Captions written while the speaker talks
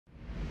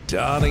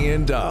Donnie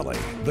and Dolly.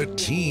 The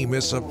team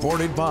is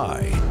supported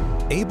by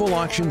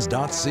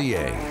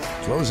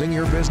ableauctions.ca. Closing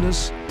your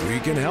business?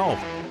 We can help.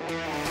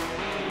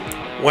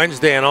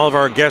 Wednesday, and all of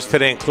our guests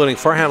today, including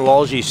Farhan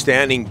Lalji,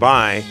 standing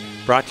by.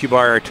 Brought to you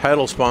by our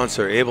title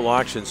sponsor, Able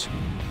Auctions,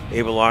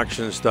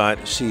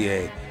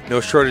 ableauctions.ca. No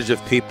shortage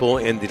of people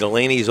in the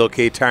Delaney's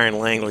OK Tire and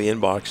Langley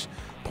inbox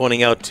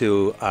pointing out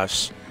to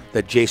us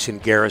that Jason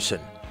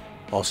Garrison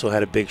also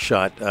had a big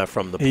shot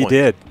from the point. He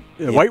did.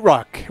 White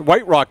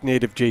Rock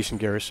native Jason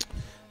Garrison.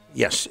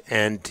 Yes,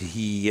 and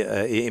he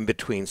in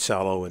between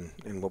Salo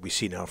and what we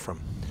see now from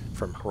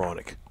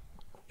Rourke.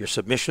 Your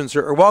submissions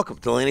are welcome.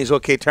 Delaney's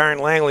OK Tire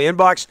and Langley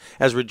inbox,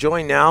 as we're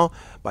joined now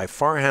by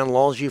Farhan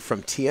Lalji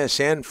from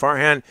TSN.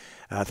 Farhan,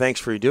 thanks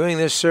for doing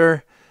this,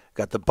 sir.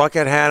 Got the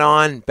bucket hat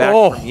on, back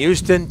from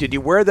Houston. Did you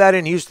wear that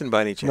in Houston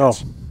by any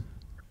chance?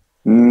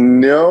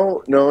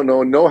 No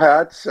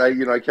hats.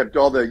 I kept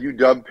all the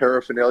UW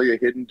paraphernalia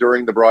hidden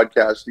during the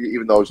broadcast,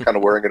 even though I was kind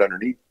of wearing it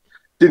underneath.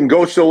 Didn't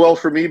go so well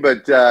for me,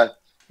 but the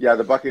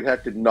bucket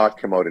hat did not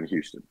come out in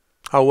Houston.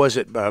 How was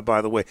it,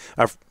 by the way,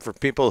 for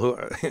people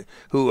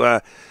who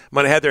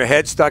might have had their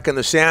head stuck in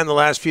the sand the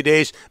last few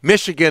days?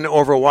 Michigan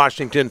over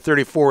Washington,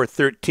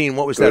 34-13.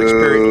 What was that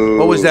experience?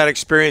 What was that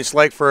experience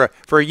like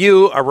for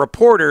you, a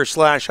reporter /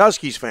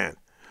 Huskies fan?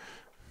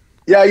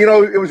 Yeah,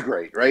 it was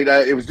great, right?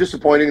 It was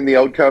disappointing in the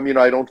outcome.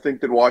 I don't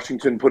think that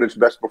Washington put its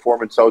best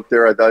performance out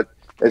there. I thought,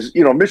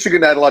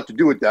 Michigan had a lot to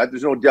do with that.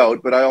 There's no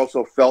doubt, but I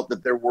also felt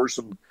that there were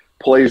some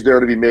plays there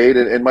to be made,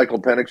 and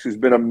Michael Penix, who's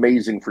been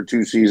amazing for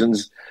 2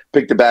 seasons,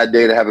 picked a bad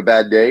day to have a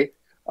bad day.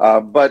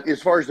 But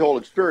as far as the whole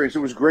experience, it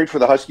was great for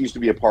the Huskies to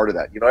be a part of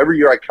that. Every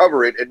year I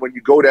cover it, and when you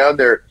go down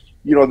there,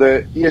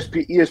 the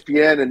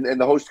ESPN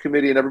and the host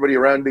committee and everybody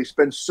around, they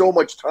spend so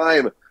much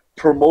time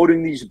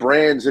promoting these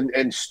brands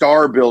and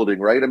star building,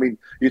 right? I mean,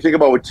 you think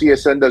about what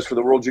TSN does for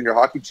the World Junior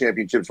Hockey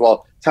Championships,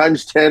 well,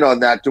 times 10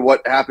 on that to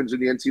what happens in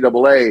the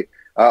NCAA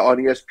on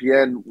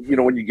ESPN,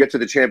 when you get to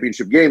the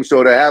championship game.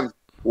 So to have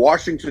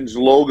Washington's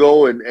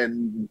logo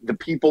and the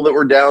people that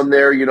were down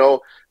there,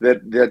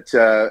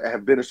 that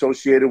have been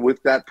associated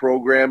with that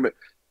program,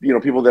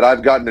 people that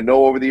I've gotten to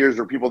know over the years,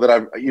 or people that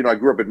I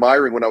grew up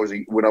admiring when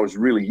I was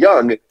really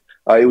young.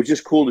 It was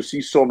just cool to see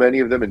so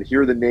many of them and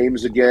hear the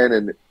names again.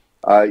 And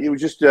it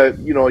was just a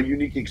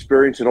unique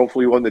experience, and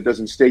hopefully one that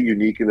doesn't stay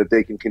unique, and that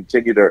they can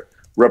continue to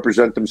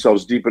represent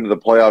themselves deep into the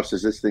playoffs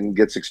as this thing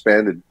gets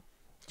expanded.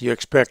 Do you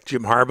expect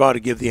Jim Harbaugh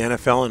to give the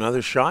NFL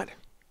another shot?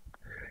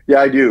 Yeah,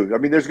 I do. I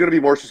mean, there's going to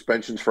be more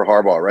suspensions for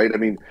Harbaugh, right? I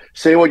mean,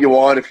 say what you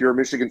want. If you're a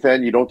Michigan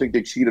fan, you don't think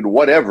they cheated,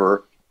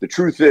 whatever. The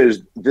truth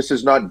is, this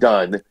is not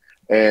done.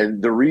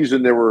 And the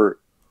reason there were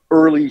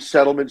early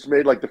settlements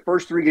made, like the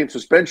first 3-game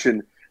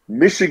suspension,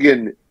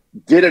 Michigan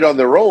did it on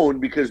their own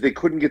because they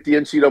couldn't get the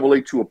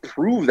NCAA to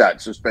approve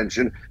that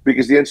suspension,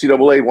 because the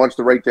NCAA wants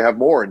the right to have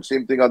more. And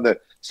same thing on the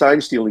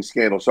sign stealing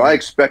scandal. So I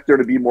expect there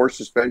to be more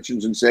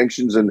suspensions and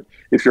sanctions. And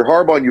if you're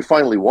Harbaugh and you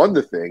finally won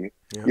the thing,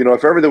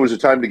 if ever there was a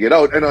time to get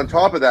out. And on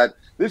top of that,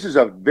 this is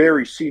a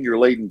very senior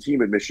laden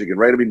team at Michigan,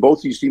 right? I mean,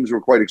 both these teams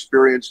were quite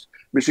experienced.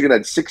 Michigan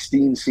had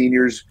 16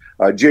 seniors.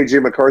 J.J.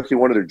 McCarthy,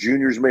 one of their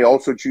juniors, may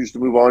also choose to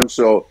move on.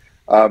 So,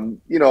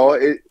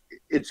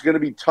 it's going to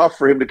be tough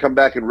for him to come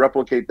back and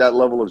replicate that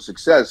level of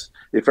success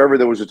if ever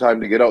there was a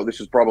time to get out. This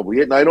is probably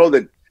it. And I know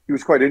that he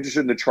was quite interested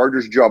in the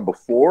Chargers job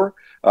before,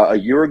 a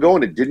year ago,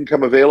 and it didn't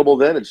come available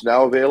then. It's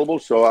now available.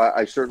 So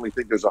I certainly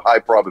think there's a high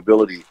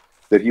probability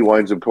that he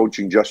winds up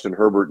coaching Justin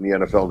Herbert in the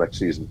NFL next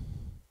season.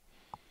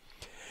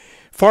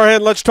 Farhan,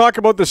 let's talk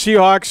about the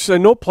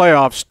Seahawks. No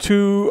playoffs,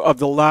 2 of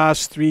the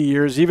last 3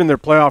 years, even their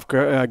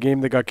playoff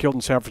game, they got killed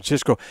in San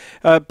Francisco.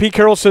 Pete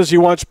Carroll says he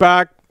wants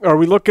back. Are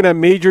we looking at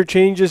major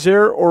changes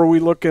there, or are we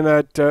looking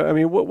at,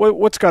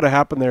 what's got to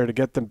happen there to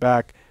get them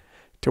back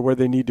to where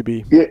they need to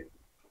be?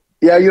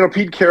 Yeah,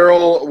 Pete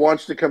Carroll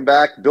wants to come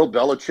back. Bill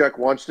Belichick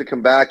wants to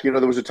come back. There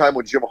was a time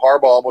when Jim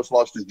Harbaugh almost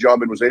lost his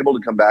job and was able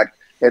to come back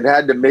and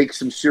had to make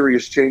some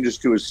serious changes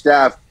to his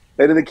staff.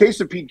 And in the case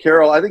of Pete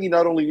Carroll, I think he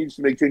not only needs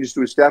to make changes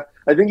to his staff,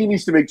 I think he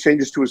needs to make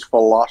changes to his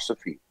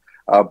philosophy,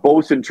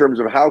 both in terms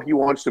of how he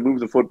wants to move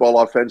the football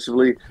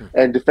offensively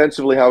and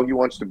defensively, how he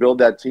wants to build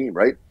that team,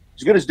 right?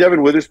 As good as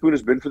Devin Witherspoon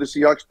has been for the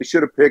Seahawks, they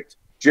should have picked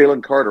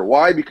Jalen Carter.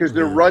 Why? Because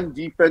their run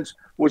defense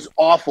was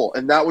awful,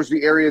 and that was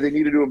the area they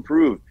needed to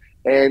improve.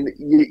 And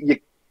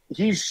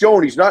he's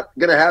shown he's not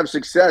going to have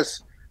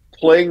success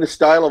playing the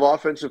style of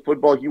offensive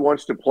football he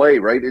wants to play,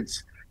 right?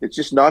 It's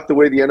just not the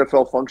way the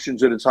NFL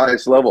functions at its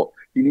highest level.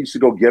 He needs to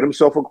go get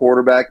himself a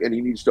quarterback, and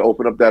he needs to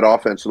open up that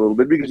offense a little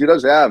bit, because he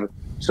does have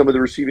some of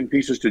the receiving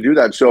pieces to do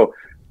that. So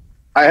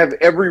I have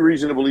every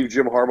reason to believe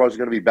Jim Harbaugh is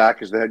going to be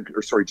back as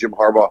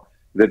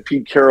that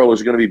Pete Carroll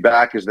is going to be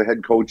back as the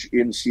head coach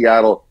in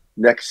Seattle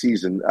next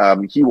season.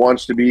 He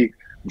wants to be.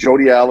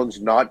 Jody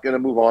Allen's not going to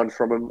move on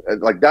from him.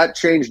 Like, that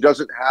change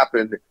doesn't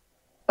happen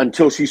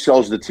until she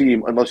sells the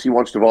team, unless he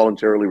wants to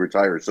voluntarily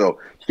retire. So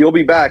he'll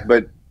be back.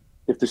 But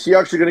if the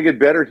Seahawks are going to get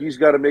better, he's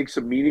got to make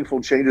some meaningful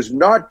changes,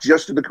 not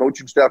just to the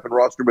coaching staff and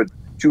roster, but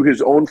to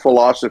his own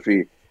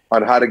philosophy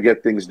on how to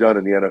get things done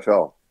in the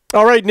NFL.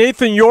 All right,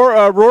 Nathan,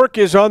 your Rourke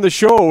is on the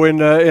show in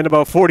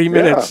about 40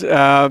 minutes.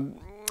 Yeah.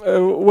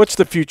 What's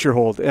the future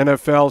hold?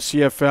 NFL,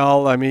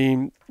 CFL? I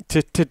mean,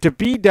 to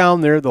be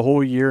down there the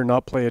whole year and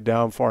not play it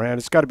down, Farhan,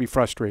 it's got to be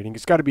frustrating.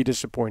 It's got to be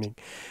disappointing.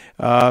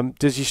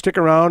 Does he stick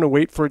around and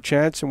wait for a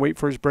chance and wait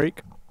for his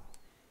break?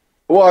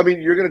 Well, I mean,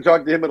 you're going to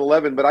talk to him at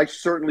 11, but I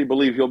certainly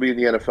believe he'll be in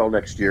the NFL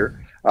next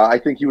year. I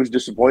think he was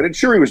disappointed.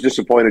 Sure, he was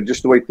disappointed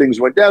just the way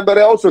things went down, but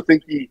I also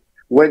think he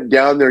went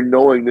down there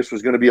knowing this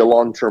was going to be a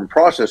long-term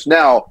process.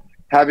 Now,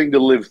 having to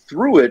live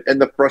through it and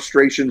the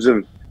frustrations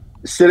of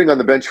sitting on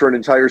the bench for an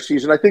entire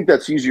season, I think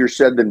that's easier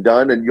said than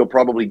done, and you'll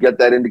probably get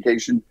that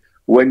indication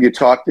when you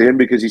talk to him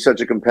because he's such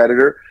a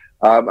competitor.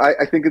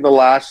 I think in the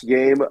last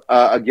game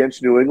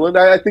against New England,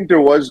 I think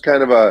there was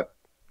kind of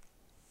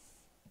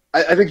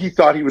I think he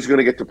thought he was going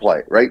to get to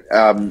play, right?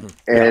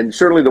 And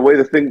certainly the way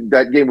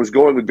that game was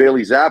going with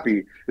Bailey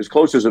Zappi, as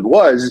close as it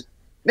was,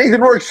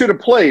 Nathan Rourke should have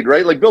played,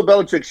 right? Like Bill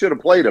Belichick should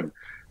have played him.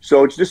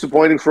 So it's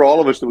disappointing for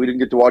all of us that we didn't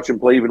get to watch him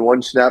play even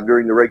one snap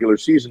during the regular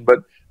season.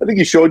 But I think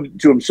he showed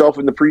to himself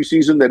in the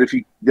preseason that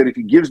if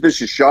he gives this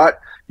a shot,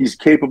 he's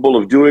capable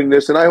of doing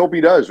this, and I hope he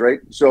does, right?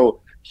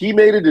 So he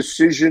made a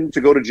decision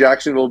to go to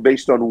Jacksonville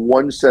based on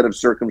one set of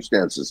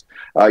circumstances,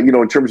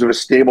 in terms of a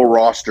stable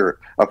roster,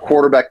 a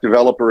quarterback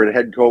developer and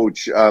head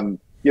coach, the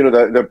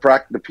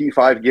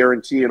P5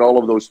 guarantee and all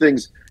of those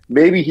things.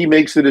 Maybe he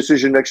makes the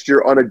decision next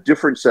year on a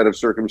different set of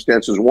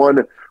circumstances, one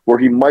where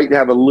he might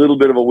have a little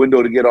bit of a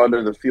window to get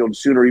onto the field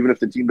sooner, even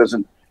if the team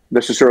doesn't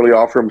necessarily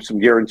offer him some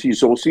guarantees.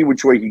 So we'll see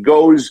which way he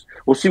goes.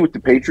 We'll see what the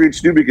Patriots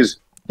do because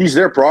he's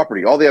their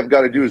property. All they have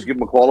got to do is give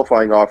him a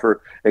qualifying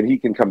offer and he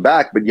can come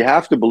back. But you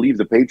have to believe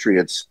the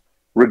Patriots,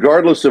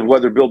 regardless of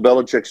whether Bill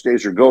Belichick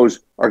stays or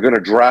goes, are going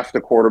to draft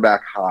a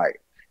quarterback high.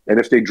 And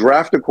if they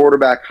draft a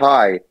quarterback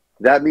high,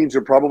 that means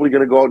they're probably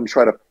going to go out and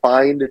try to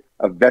find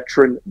a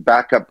veteran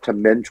backup to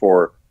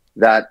mentor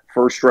that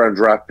first-round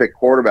draft pick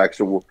quarterback.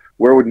 So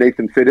where would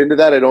Nathan fit into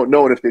that? I don't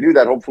know. And if they do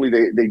that, hopefully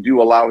they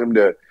do allow him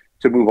to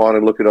move on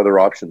and look at other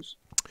options.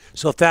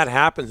 So if that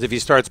happens, if he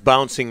starts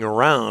bouncing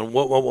around,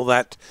 what will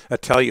that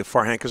tell you,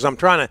 Farhan? Because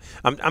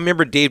I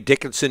remember Dave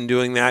Dickinson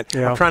doing that.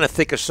 Yeah. I'm trying to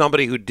think of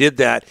somebody who did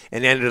that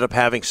and ended up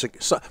having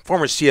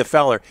former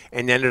CFLer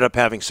and ended up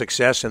having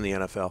success in the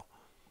NFL.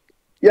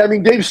 Yeah, I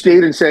mean, Dave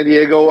stayed in San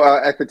Diego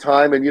at the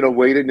time and,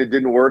 waited and it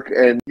didn't work.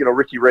 And,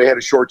 Ricky Ray had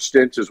a short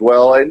stint as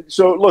well. And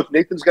so, look,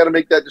 Nathan's got to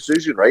make that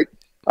decision, right?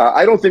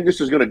 I don't think this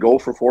is going to go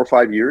for 4 or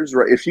 5 years,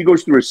 right? If he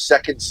goes through his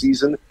second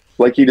season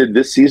like he did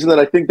this season, then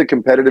I think the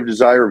competitive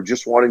desire of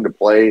just wanting to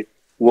play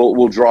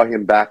will draw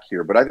him back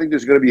here. But I think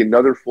there's going to be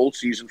another full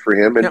season for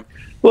him. And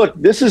look,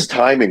 this is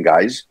timing,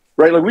 guys,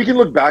 right? Like we can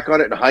look back on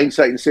it in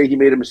hindsight and say he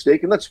made a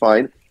mistake, and that's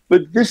fine.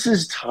 But this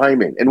is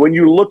timing. And when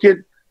you look at,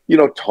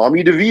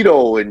 Tommy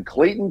DeVito and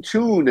Clayton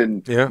Tune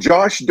and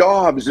Josh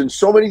Dobbs and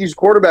so many of these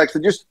quarterbacks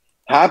that just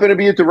happen to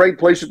be at the right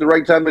place at the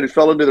right time and it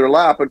fell into their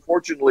lap.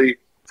 Unfortunately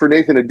for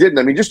Nathan, it didn't.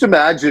 I mean, just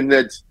imagine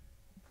that,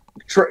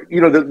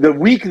 the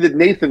week that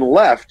Nathan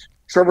left,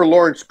 Trevor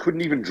Lawrence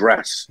couldn't even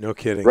dress. No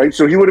kidding. Right?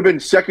 So he would have been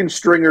second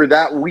stringer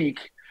that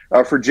week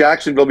for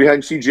Jacksonville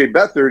behind C.J.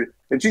 Beathard.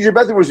 And C.J.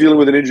 Beathard was dealing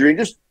with an injury. And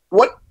just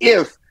what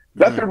if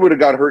Beathard would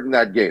have got hurt in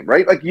that game,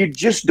 right? Like you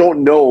just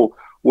don't know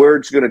where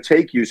it's going to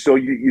take you. So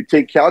you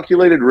take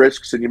calculated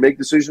risks and you make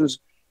decisions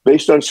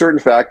based on certain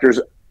factors.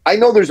 I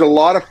know there's a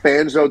lot of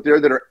fans out there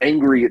that are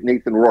angry at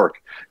Nathan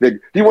Rourke, that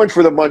he went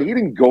for the money. He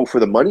didn't go for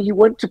the money. He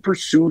went to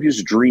pursue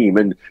his dream.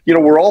 And,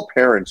 we're all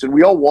parents and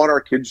we all want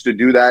our kids to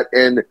do that.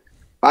 And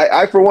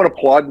I for one,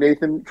 applaud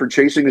Nathan for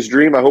chasing his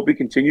dream. I hope he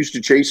continues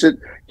to chase it.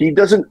 He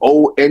doesn't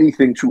owe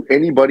anything to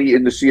anybody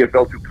in the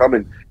CFL to come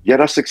and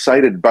get us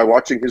excited by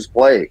watching his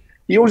play.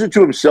 He owes it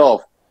to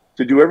himself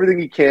to do everything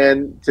he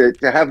can to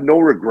have no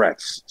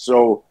regrets.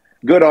 So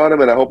good on him,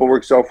 and I hope it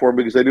works out for him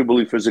because I do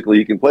believe physically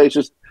he can play. It's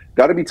just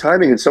got to be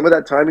timing, and some of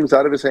that timing's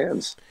out of his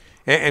hands.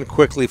 And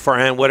quickly,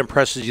 Farhan, what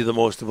impresses you the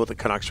most about the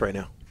Canucks right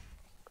now?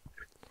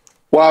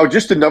 Wow,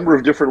 just a number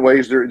of different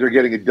ways they're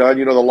getting it done.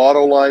 The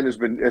lotto line has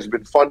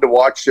been fun to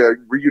watch,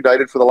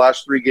 reunited for the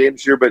last 3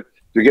 games here, but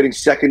they're getting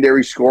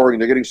secondary scoring.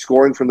 They're getting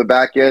scoring from the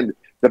back end.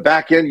 The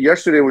back end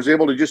yesterday was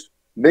able to just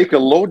make a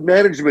load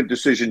management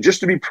decision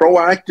just to be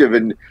proactive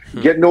and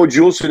get Noah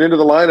Juleson into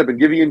the lineup and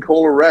give Ian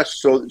Cole a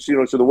rest. So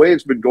the way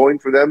it's been going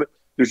for them,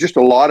 there's just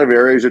a lot of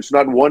areas. It's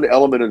not one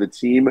element of the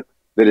team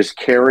that is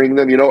carrying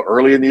them.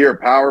 Early in the year,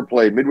 power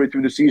play, midway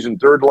through the season,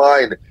 third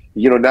line,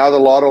 now the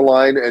lotto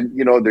line. And,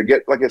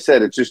 like I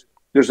said, it's just,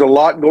 there's a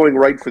lot going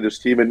right for this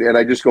team. And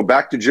I just go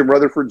back to Jim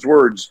Rutherford's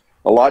words,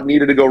 a lot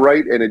needed to go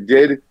right, and it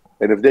did.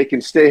 And if they can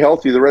stay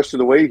healthy the rest of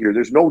the way here,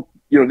 there's no,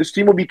 this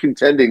team will be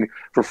contending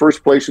for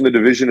first place in the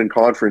division and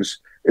conference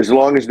as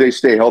long as they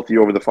stay healthy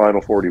over the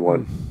final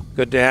 41.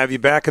 Good to have you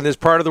back in this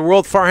part of the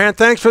world. Farhan,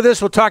 thanks for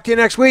this. We'll talk to you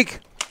next week.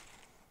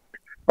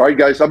 All right,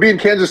 guys. I'll be in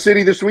Kansas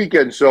City this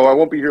weekend, so I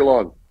won't be here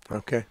long.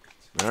 Okay.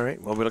 All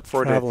right. Well, we look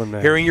forward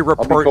to hearing your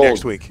report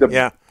next week.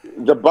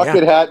 The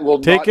bucket hat will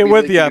take it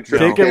with you.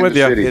 Take it with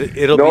you.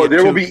 It'll be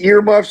there will be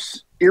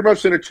earmuffs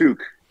and a toque.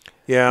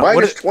 Yeah,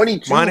 minus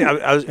 22.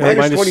 Minus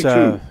minus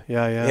 22.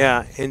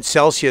 Yeah, in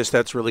Celsius,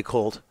 that's really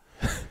cold.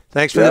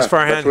 Thanks for this,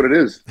 Farhan. That's what it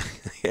is.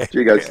 Yeah, See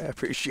you guys. I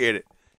appreciate it.